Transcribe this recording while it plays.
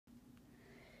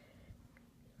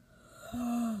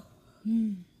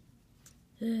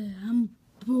I'm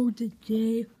bored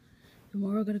today.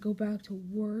 Tomorrow I gotta go back to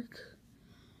work.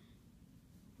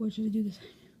 What should I do this?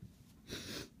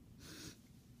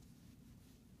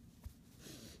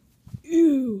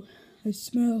 Ew, I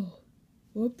smell.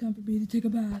 Oh, time for me to take a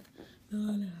bath.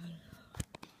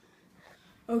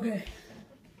 Okay,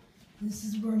 this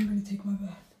is where I'm gonna take my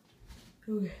bath.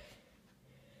 Okay.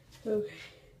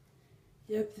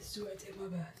 Yep, this is where I take my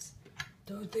baths.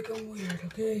 Don't think I'm weird,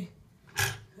 okay?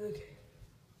 Okay.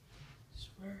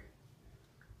 Swear.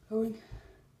 Going.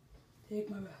 Take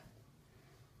my bath.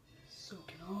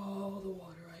 Soak in all the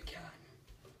water I can.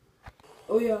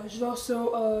 Oh yeah, I should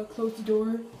also close the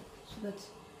door so that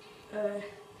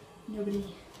nobody.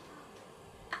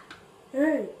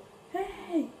 Hey!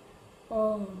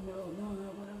 Oh no,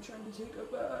 not when I'm trying to take a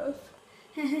bath.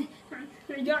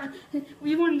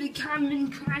 We wanted to come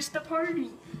and crash the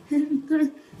party.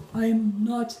 I'm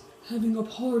not having a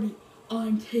party.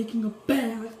 I'm taking a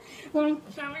bath. Well,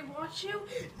 shall we watch you?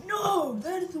 No,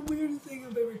 that is the weirdest thing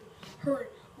I've ever heard.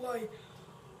 Why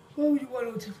would you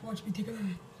want to watch me take a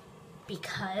bath?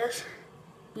 Because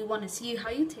we want to see how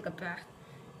you take a bath.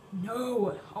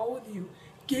 No, all of you,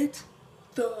 get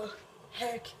the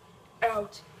heck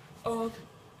out of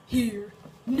here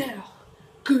now.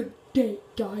 Good day,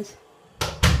 guys.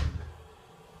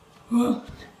 Well,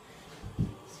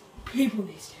 people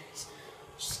these days,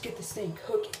 just get this thing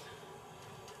cooking.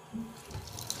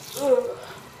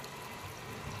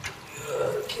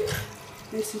 Okay,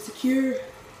 nice and secure.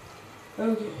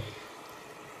 Okay.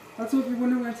 Also, if you're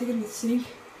wondering why I'm taking the sink,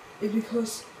 it's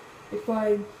because if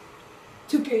I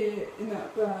took it in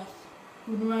that bath,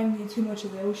 it would remind me too much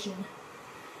of the ocean.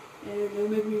 And it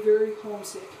would make me very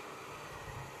homesick.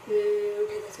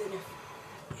 Okay, that's good enough.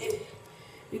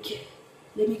 Okay,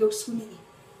 let me go swimming.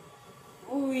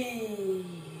 Wee.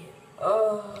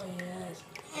 Oh, yes.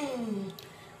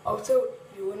 Also,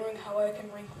 if you're wondering how I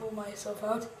can wrinkle myself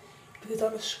out, because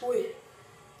I'm a squid.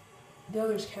 The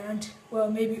others can't.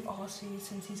 Well, maybe Aussie,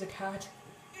 since he's a cat.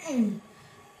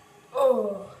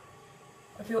 Oh,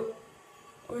 I feel...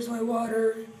 Where's my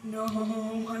water? No,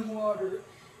 my water.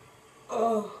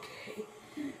 Okay.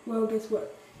 Well, guess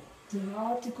what? The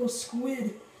optical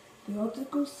squid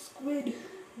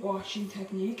washing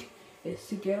technique is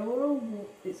to get a little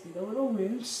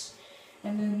rinse,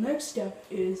 and then the next step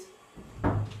is,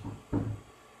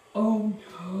 oh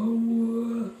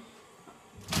no,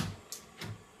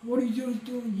 what are you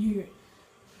doing here?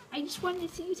 I just wanted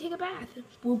to see you take a bath.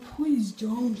 Well, please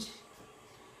don't.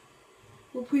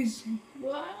 Well, please.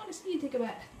 Well, I want to see you take a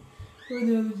bath. Where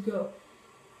the others go?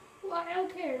 Well, I don't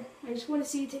care. I just want to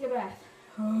see you take a bath.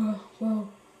 Well,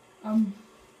 I'm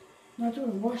not doing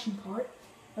the washing part.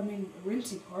 I mean, the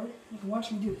rinsing part. You can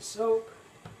watch me do the soap.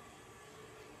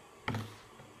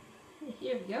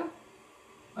 Here we go.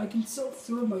 I can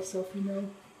self-serve myself, you know.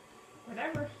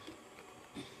 Whatever.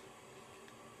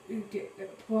 Okay,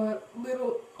 gotta put a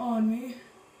little on me.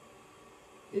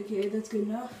 Okay, that's good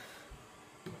enough.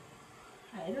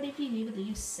 I don't even need to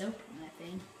use soap on that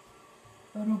thing.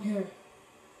 I don't care.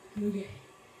 Okay.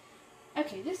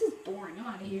 Okay, this is boring. I'm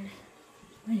out of here.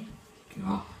 Thank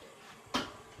God.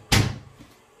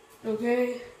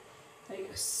 Okay, now you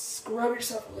gotta scrub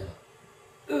yourself a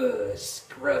little.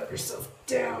 Scrub yourself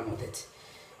down with it.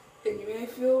 And you may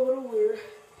feel a little weird.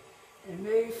 It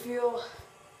may feel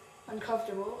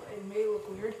uncomfortable. It may look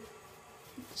weird.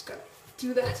 Just gotta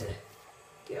do that to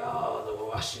get all the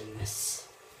wash in this.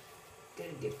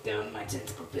 Gotta get down my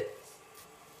tentacle bit.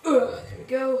 There we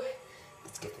go.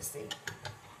 Let's get this thing.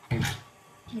 Let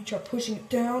me try pushing it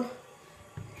down.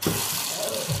 Get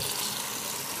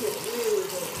really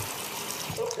good.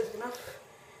 Oh, that's enough.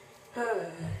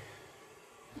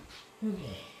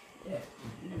 Okay. Yeah.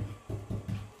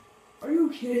 Are you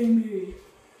kidding me?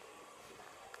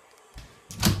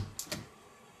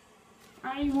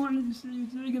 I wanted to see you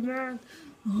take a bath.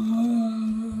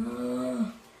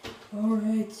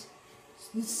 Alright.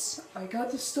 So I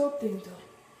got the soap thing done.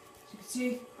 As you can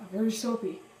see, I'm very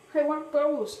soapy. I want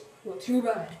bubbles. Well, too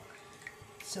bad.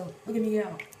 So, look at me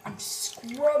now. I'm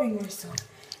scrubbing myself.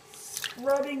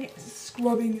 Scrubbing.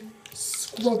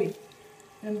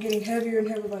 And I'm getting heavier and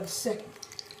heavier by the second.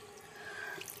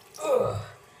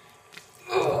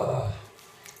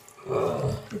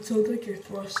 It sounds like you're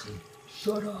thrusting.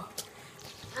 Shut up.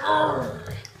 I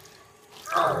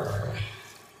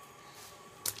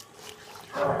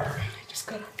just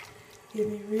gotta get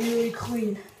me really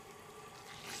clean.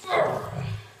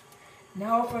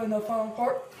 Now for the final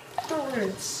part, the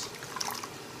rinse.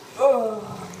 Oh,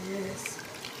 yes.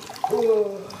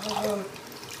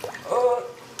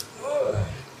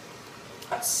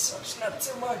 such not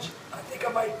too much. I think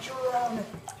I might drown.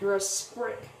 You're a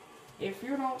sprig. If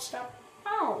you don't stop.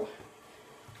 Ow!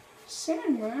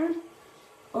 Sandman?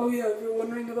 Oh yeah, if you're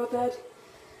wondering about that,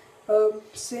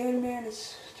 Sandman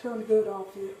has turned good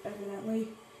off you, evidently.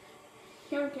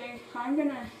 Okay, I'm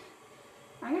gonna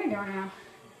go now.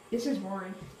 This is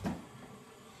boring.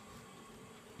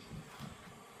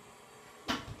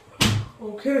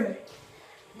 Okay,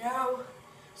 now,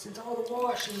 since all the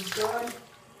washing's done,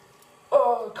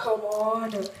 oh, come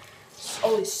on.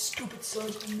 All these stupid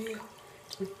sons of me.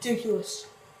 It's ridiculous.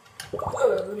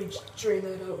 Let me drain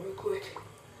that out real quick.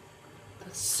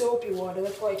 That's soapy water.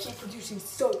 That's why I keep producing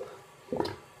soap.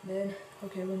 Then,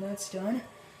 okay, when that's done,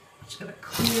 I'm just gonna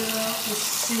clear out the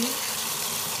sink.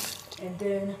 And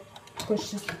then push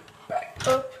this back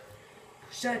up.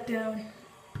 Push that down.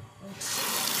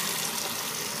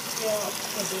 Yeah, I'll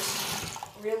put this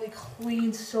really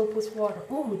clean soapless water.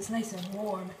 Ooh, it's nice and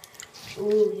warm.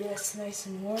 Ooh, yes, nice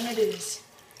and warm it is.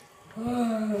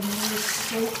 Oh, nice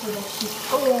soap for that shit.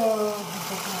 Oh.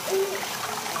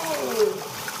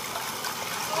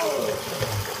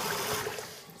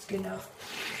 It's good enough.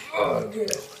 Oh,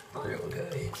 good. Real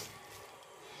good.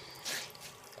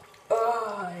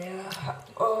 Oh, yeah.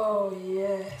 Oh,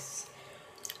 yes.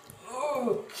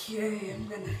 Okay, I'm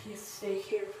gonna stay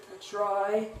here for the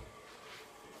dry.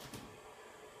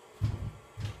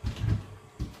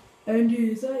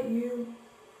 Andy, is that you?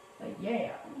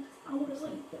 Yeah. I want to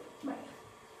sleep. Right.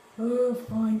 Oh,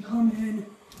 fine, come in.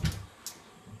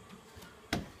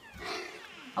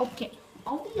 Okay.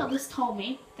 All the others told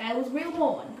me that it was real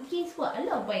boring. But guess what? I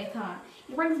love bath time.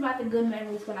 It brings back the good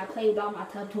memories when I played with all my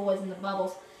tub toys and the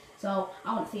bubbles. So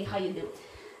I want to see how you do it.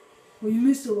 Well, you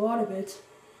missed a lot of it.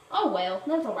 Oh well,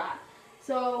 that's alright.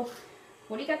 So,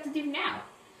 what do you got to do now?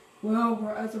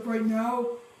 Well, as of right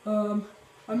now,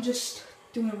 I'm just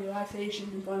doing relaxation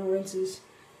and final rinses.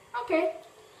 Okay,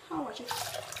 I'll watch it.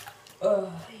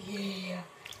 Yeah.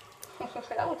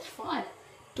 That was fun.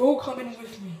 Don't come in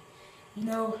with me. You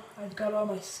know, I've got all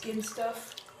my skin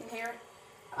stuff in here.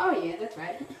 Oh yeah, that's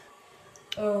right.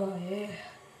 Oh, yeah.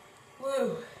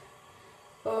 Woo.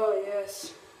 Oh,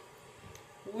 yes.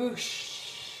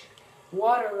 Whoosh.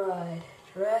 Water ride.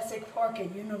 Jurassic Park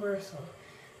at Universal.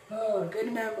 Oh,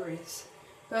 good memories.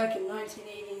 Back in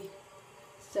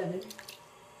 1987.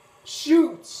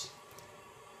 Shoot!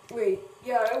 Wait,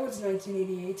 yeah, it was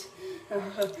 1988.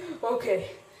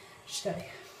 Okay. Just gotta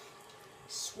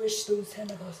swish those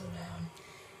tentacles around.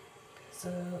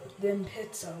 So, them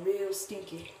pits are real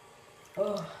stinky.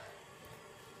 Oh.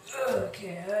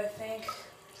 Okay, I think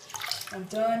I'm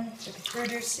done with the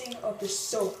producing of the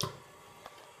soap.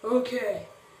 Okay.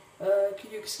 Can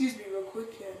you excuse me real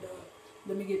quick and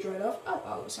let me get dried off?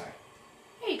 Oh, sorry.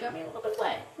 Hey, you got me a little bit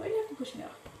wet. Why do you have to push me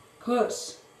off?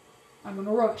 'Cause I'm in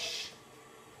a rush.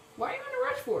 Why are you in a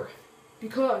rush for?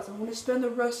 Because I want to spend the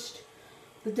rest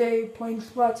of the day playing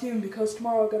Splatoon because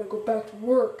tomorrow I gotta go back to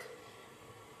work.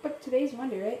 But today's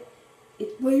Monday, right?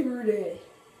 It's Labor Day.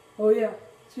 Oh yeah.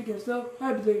 Speaking of stuff,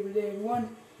 happy Labor Day,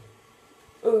 everyone.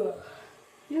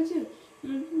 You too.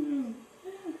 Mm-hmm.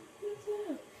 Yeah, you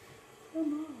too.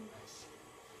 Come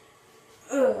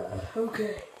on.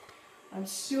 Okay. I'm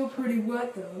still pretty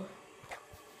wet though.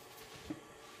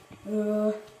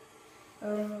 I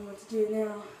don't know what to do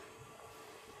now.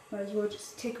 Might as well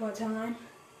just take my time.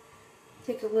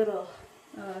 Take a little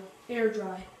air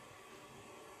dry.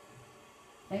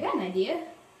 I got an idea.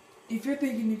 If you're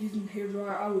thinking of using hair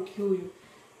dryer, I will kill you.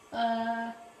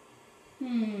 What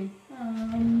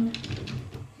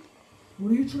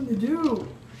are you trying to do?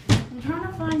 I'm trying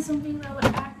to find something that would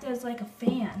act as like a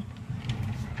fan.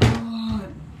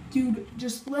 Dude,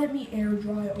 just let me air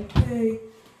dry, okay?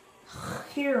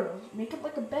 Here, make it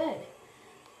like a bed.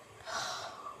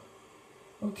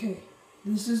 Okay,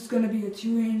 this is gonna be a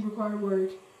two-hand required work,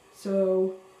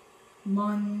 so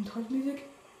montage music?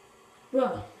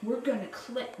 Bro, we're gonna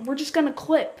clip. We're just gonna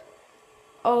clip.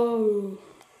 Oh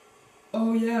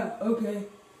yeah, okay.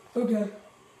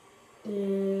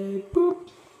 Boop.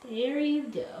 There you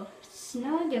go.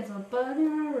 Snug as a bug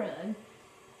in a rug.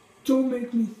 Don't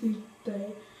make me think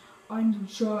that I'm your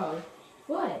child.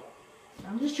 What?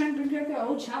 I'm just trying to bring back our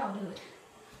old childhood.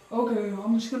 Okay,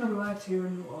 I'm just gonna relax here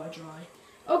and while I dry.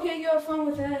 Okay, you have fun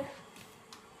with that.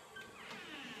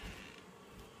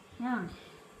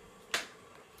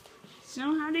 So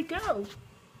how'd it go?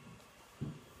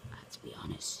 Let's be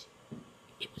honest.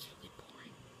 It was really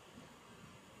boring.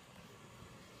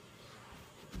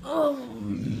 Oh.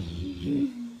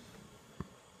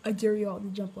 I dare you all to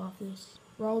jump off this.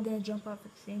 We're all gonna jump off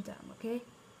at the same time, okay?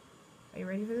 Are you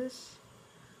ready for this?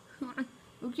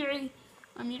 Okay.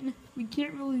 I mean, we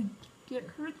can't really get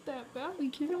hurt that badly,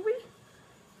 can we?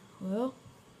 Well,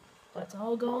 let's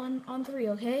all go on 3,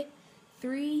 okay?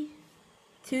 3,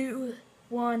 2,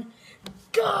 1,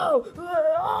 go!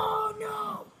 Oh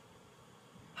no!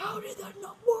 How did that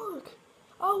not work?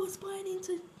 I was planning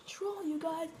to troll you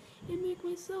guys and make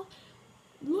myself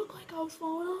look like I was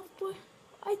falling off, but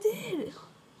I did.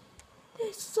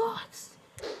 This sucks.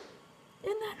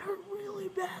 And that hurt really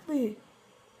badly.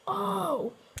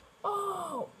 Oh!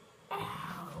 Oh!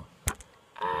 Ow!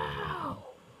 Ow!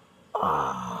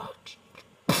 Oh!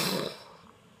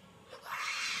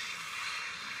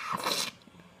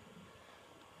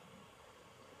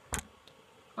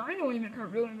 I don't even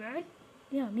hurt really bad.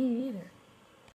 Yeah, me either.